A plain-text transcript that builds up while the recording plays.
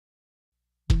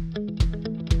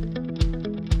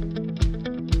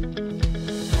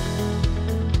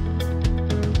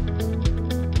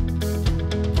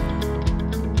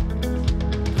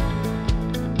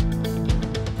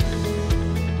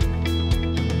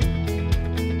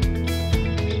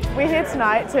We're here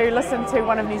tonight to listen to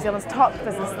one of New Zealand's top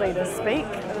business leaders speak.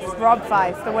 It's Rob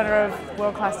Fyfe, the winner of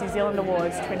World Class New Zealand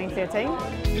Awards 2013.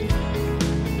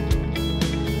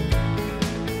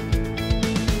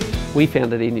 We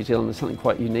found at Air New Zealand there's something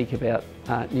quite unique about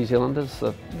New Zealanders,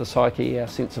 the psyche, our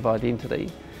sense of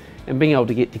identity, and being able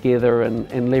to get together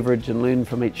and leverage and learn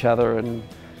from each other and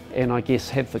I guess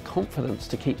have the confidence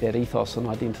to keep that ethos and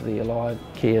identity alive.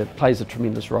 Care plays a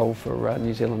tremendous role for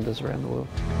New Zealanders around the world.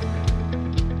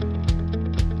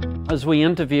 As we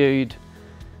interviewed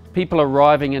people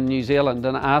arriving in New Zealand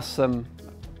and asked them,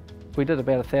 we did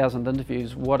about 1,000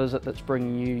 interviews, what is it that's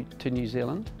bringing you to New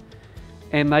Zealand?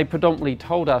 And they predominantly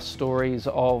told us stories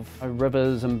of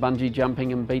rivers and bungee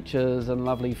jumping and beaches and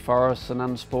lovely forests and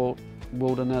unsport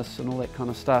wilderness and all that kind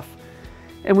of stuff.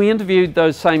 And we interviewed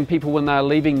those same people when they were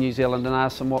leaving New Zealand and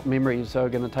asked them what memories they were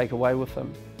going to take away with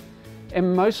them.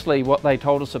 And mostly what they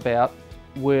told us about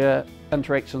were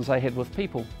interactions they had with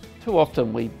people. Too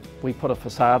often we put a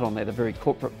facade on that, a very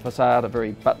corporate facade, a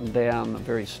very buttoned down, a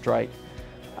very straight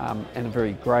and a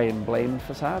very grey and bland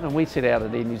facade. And we set out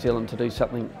at Air New Zealand to do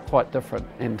something quite different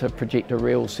and to project a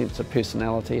real sense of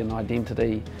personality and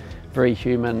identity, very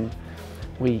human.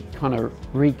 We kind of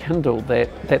rekindled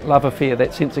that love affair,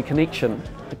 that sense of connection.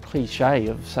 The cliche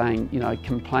of saying, you know,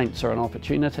 complaints are an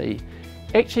opportunity.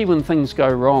 Actually, when things go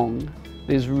wrong,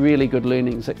 there's really good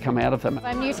learnings that come out of them.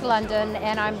 I'm new to London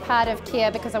and I'm part of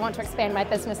Care because I want to expand my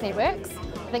business networks.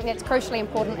 I think that's crucially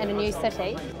important in a new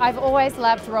city. I've always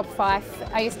loved Rob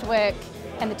Fyfe. I used to work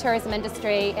in the tourism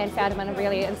industry and found him a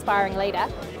really inspiring leader.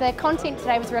 The content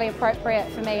today was really appropriate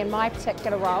for me in my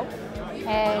particular role,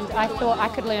 and I thought I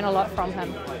could learn a lot from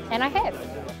him, and I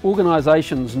have.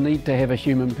 Organisations need to have a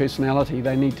human personality.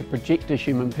 They need to project a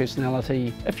human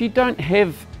personality. If you don't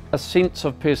have a sense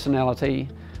of personality,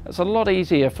 it's a lot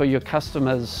easier for your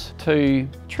customers to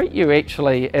treat you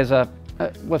actually as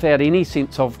without any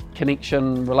sense of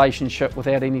connection, relationship,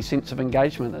 without any sense of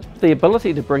engagement. The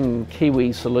ability to bring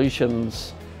Kiwi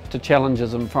solutions to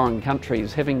challenges in foreign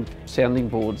countries, having sounding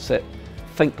boards that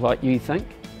think like you think,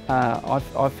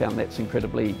 I've found that's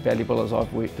incredibly valuable as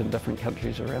I've worked in different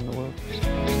countries around the world.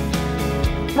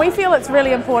 We feel it's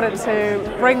really important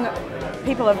to bring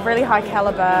people of really high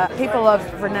calibre, people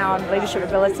of renowned leadership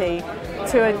ability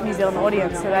to a New Zealand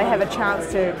audience so they have a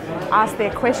chance to ask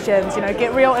their questions, you know,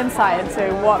 get real insight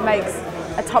into what makes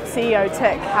a top CEO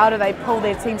tick, how do they pull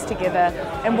their teams together,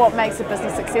 and what makes a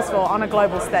business successful on a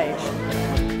global stage.